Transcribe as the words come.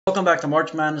Welcome back to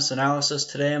March Madness Analysis.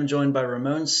 Today I'm joined by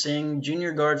Ramon Singh,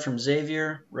 junior guard from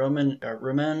Xavier. Ramon,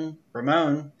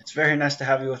 it's very nice to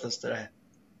have you with us today.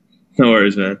 No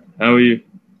worries, man. How are you?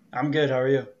 I'm good. How are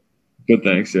you? Good,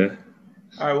 thanks. Yeah.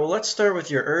 All right, well, let's start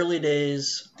with your early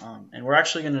days, and we're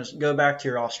actually going to go back to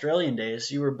your Australian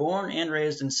days. You were born and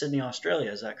raised in Sydney,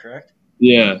 Australia. Is that correct?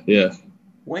 Yeah, yeah.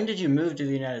 When did you move to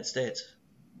the United States?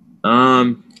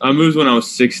 I moved when I was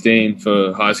 16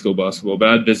 for high school basketball, but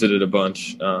I'd visited a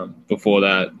bunch before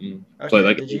that and played Okay,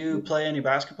 like. did you play any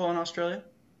basketball in Australia?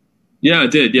 Yeah, I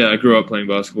did. Yeah, I grew up playing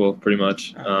basketball pretty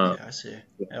much. Oh, okay, I see.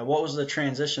 What was the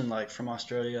transition like from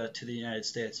Australia to the United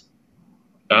States?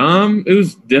 It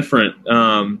was different.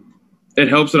 It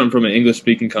helps that I'm from an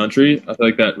English-speaking country. I feel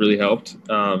like that really helped.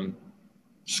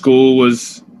 School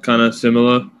was kind of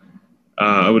similar.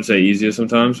 I would say easier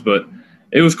sometimes, but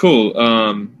it was cool.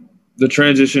 The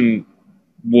transition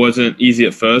wasn't easy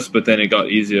at first, but then it got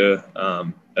easier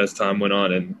as time went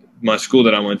on, and my school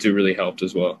that I went to really helped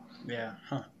as well. Yeah,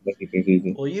 huh. Making things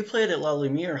easy. Well, you played at La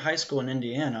Lumiere High School in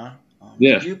Indiana. Did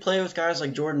Yeah, you play with guys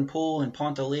like Jordan Poole and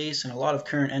Ponte Elise and a lot of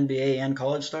current NBA and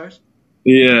college stars?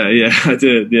 yeah, I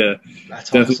did. Yeah, That's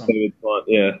definitely awesome. played with Pont.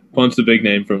 Yeah, Pont's a big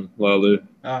name from Lalu.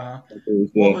 Uh-huh.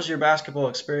 What Yeah. was your basketball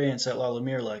experience at La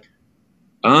Lumiere like?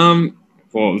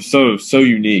 Well, it was so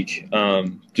unique.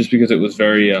 Just because it was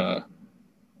very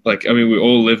like I mean, we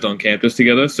all lived on campus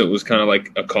together, so it was kind of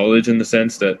like a college in the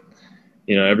sense that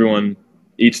everyone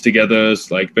eats together,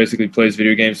 like basically plays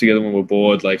video games together when we're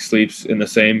bored, like sleeps in the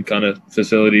same kind of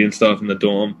facility and stuff in the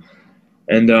dorm.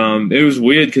 And it was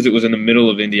weird because it was in the middle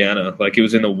of Indiana, like it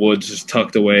was in the woods, just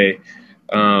tucked away.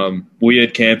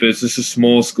 Weird campus. It's a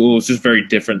small school. It's just very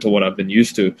different to what I've been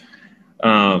used to.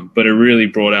 But it really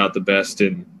brought out the best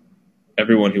in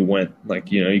everyone who went.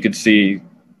 Like you could see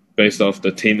based off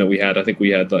the team that we had. I think we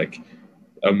had like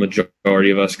a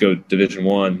majority of us go Division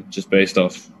One, just based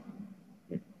off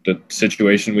the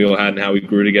situation we all had and how we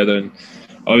grew together. And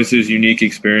obviously, it was a unique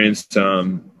experience.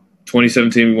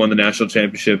 2017, we won the national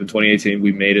championship. In 2018,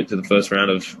 we made it to the first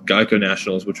round of Geico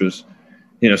Nationals, which was,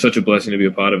 such a blessing to be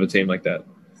a part of a team like that.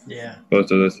 Yeah. Both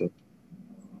of those.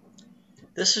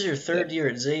 This is your Yeah. third year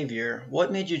at Xavier.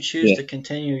 What made you choose Yeah. to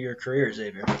continue your career at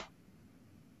Xavier?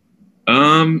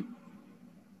 Um,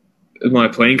 my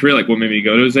playing career, like what made me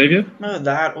go to Xavier? No,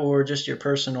 that or just your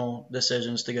personal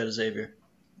decisions to go to Xavier.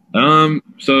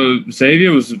 So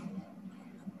Xavier was,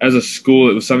 as a school,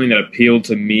 it was something that appealed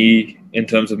to me in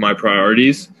terms of my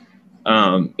priorities.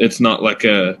 It's not like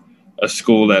a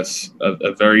school that's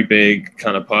a very big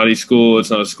kind of party school.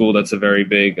 It's not a school that's a very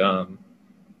big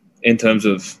in terms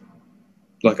of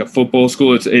like a football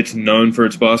school. It's known for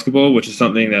its basketball, which is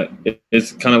something that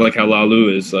is kind of like how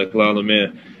Lalu is, like La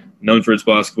Lumiere, known for its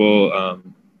basketball.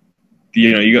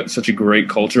 You got such a great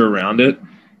culture around it,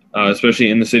 especially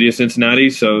in the city of Cincinnati.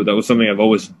 So that was something I've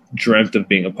always dreamt of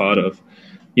being a part of.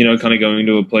 Kind of going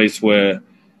to a place where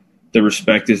the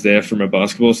respect is there from a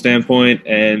basketball standpoint,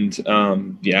 and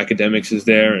the academics is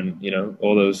there, and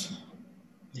all those.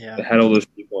 Yeah. It had all those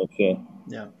points. Yeah.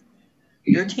 Yeah.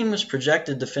 Your team was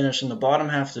projected to finish in the bottom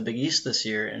half of the Big East this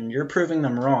year, and you're proving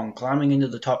them wrong, climbing into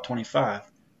the top 25.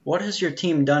 What has your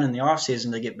team done in the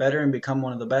offseason to get better and become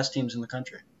one of the best teams in the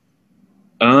country?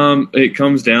 It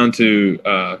comes down to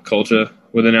culture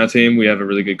within our team. We have a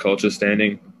really good culture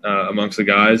standing amongst the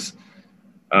guys.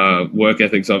 Work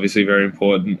ethic's obviously very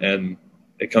important, and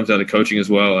it comes down to coaching as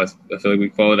well. I feel like we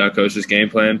followed our coach's game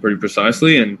plan pretty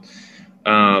precisely, and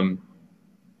um,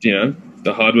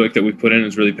 the hard work that we put in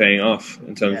is really paying off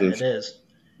in terms Yeah, of. it is.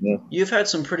 Yeah. You've had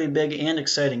some pretty big and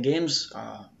exciting games,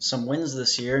 some wins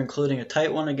this year, including a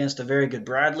tight one against a very good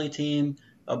Bradley team,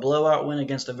 a blowout win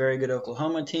against a very good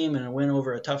Oklahoma team, and a win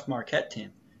over a tough Marquette team.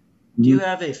 Do you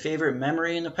have a favorite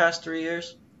memory in the past 3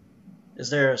 years? Is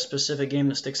there a specific game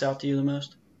that sticks out to you the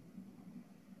most?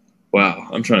 Wow,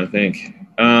 I'm trying to think.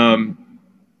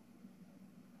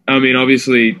 I mean,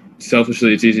 obviously,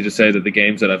 selfishly, it's easy to say that the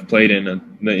games that I've played in are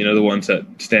the ones that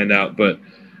stand out. But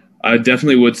I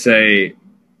definitely would say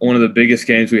one of the biggest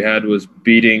games we had was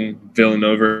beating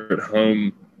Villanova at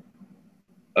home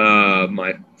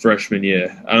my freshman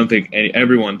year. I don't think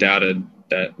everyone doubted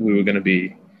that we were going to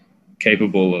be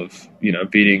capable of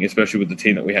beating, especially with the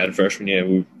team that we had freshman year.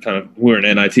 We were an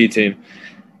NIT team,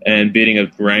 and beating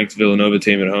a ranked Villanova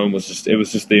team at home was just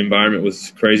the environment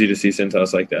was crazy to see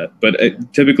Cintas like that. But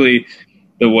typically,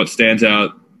 the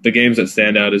games that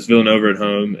stand out is Villanova at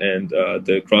home and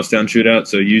the crosstown shootout.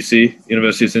 So UC,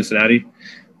 University of Cincinnati,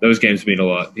 those games mean a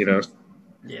lot.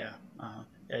 Yeah.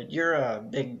 You're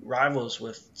big rivals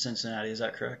with Cincinnati, is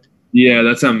that correct? Yeah,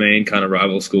 that's our main kind of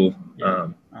rival school. Yeah.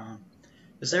 Uh-huh.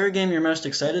 Is there a game you're most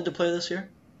excited to play this year?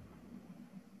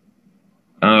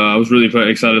 was really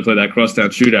excited to play that crosstown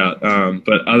shootout.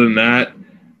 But other than that,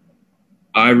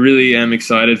 I really am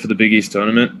excited for the Big East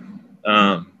tournament.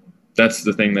 That's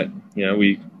the thing that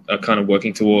we are kind of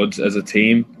working towards as a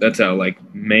team. That's our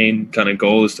main kind of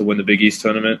goal, is to win the Big East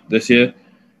tournament this year.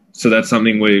 So that's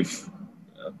something we've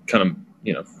kind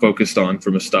of focused on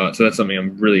from a start. So that's something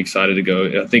I'm really excited to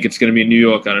go. I think it's going to be in New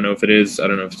York. I don't know if it is. I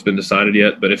don't know if it's been decided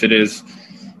yet. But if it is,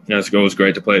 it's always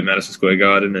great to play at Madison Square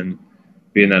Garden and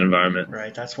be in that environment.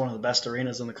 Right, that's one of the best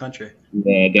arenas in the country.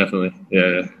 Yeah, definitely.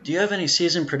 Yeah. Do you have any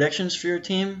season predictions for your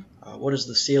team? What is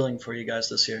the ceiling for you guys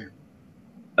this year?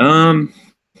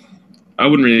 I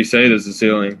wouldn't really say there's a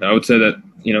ceiling. I would say that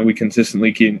we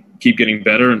consistently keep getting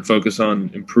better and focus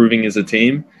on improving as a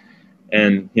team,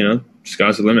 and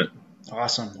sky's the limit.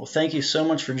 Awesome. Well, thank you so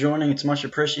much for joining. It's much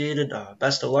appreciated.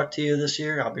 Best of luck to you this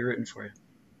year. I'll be rooting for you.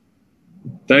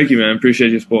 Thank you, man.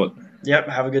 Appreciate your support. Yep.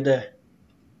 Have a good day.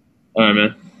 All right,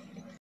 man.